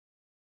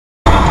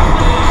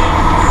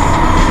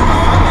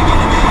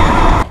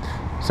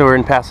So we're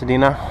in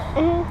Pasadena,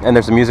 and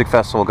there's a music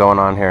festival going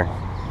on here.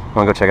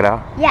 Wanna go check it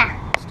out? Yeah.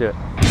 Let's do it.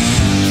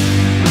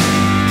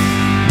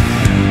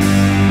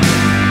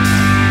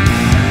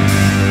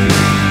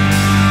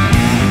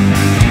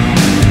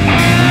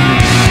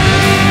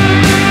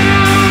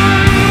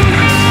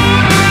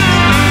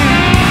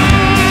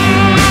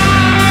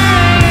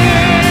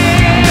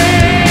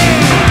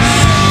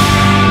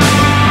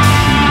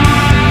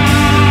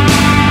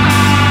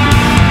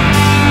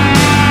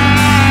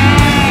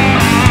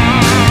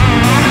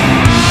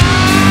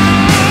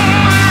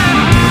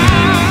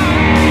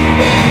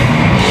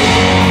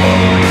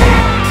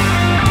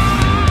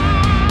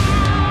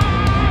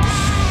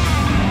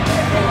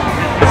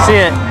 See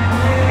it.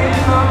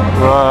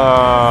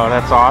 Whoa,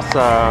 that's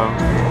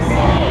awesome.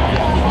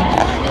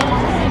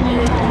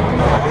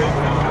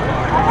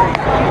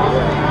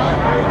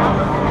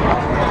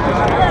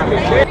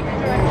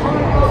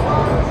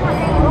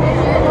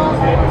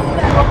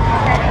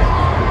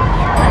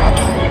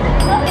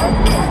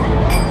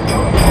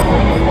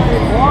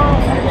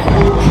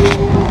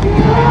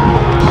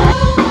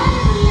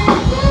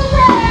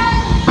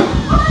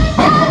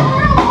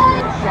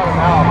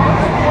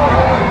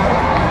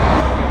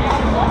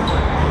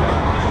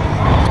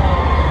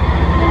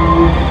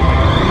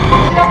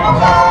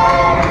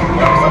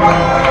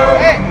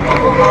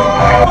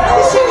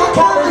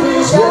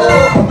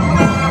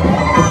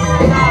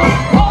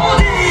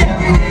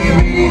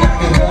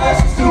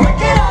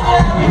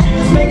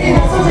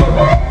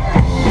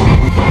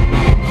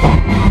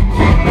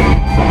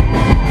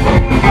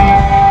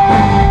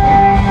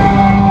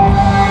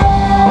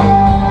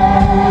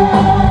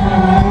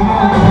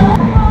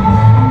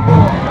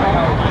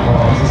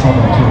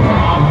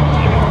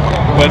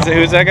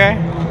 Who's that guy?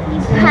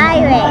 He's a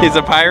pirate. He's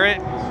a pirate?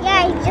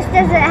 Yeah, he just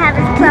doesn't have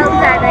his clothes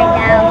on right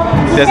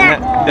now.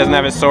 Doesn't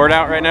have his sword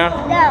out right now?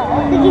 No,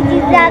 because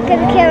he's not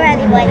gonna kill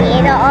anybody.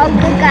 You know, all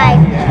good guys.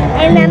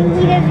 And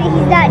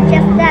he's not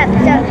just that.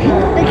 So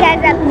because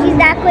he's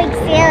not going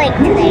sailing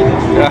today.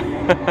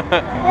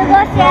 We'll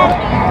go sailing.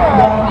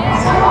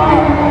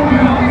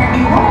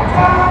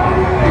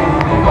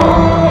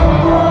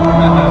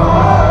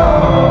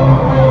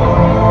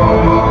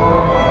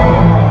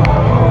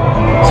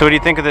 So what do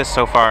you think of this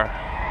so far?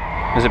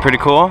 Is it pretty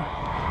cool?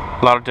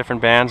 A lot of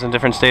different bands and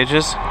different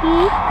stages?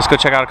 Let's go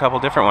check out a couple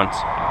different ones.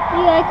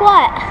 You like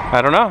what? I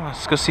don't know.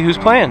 Let's go see who's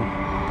playing.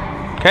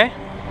 Okay?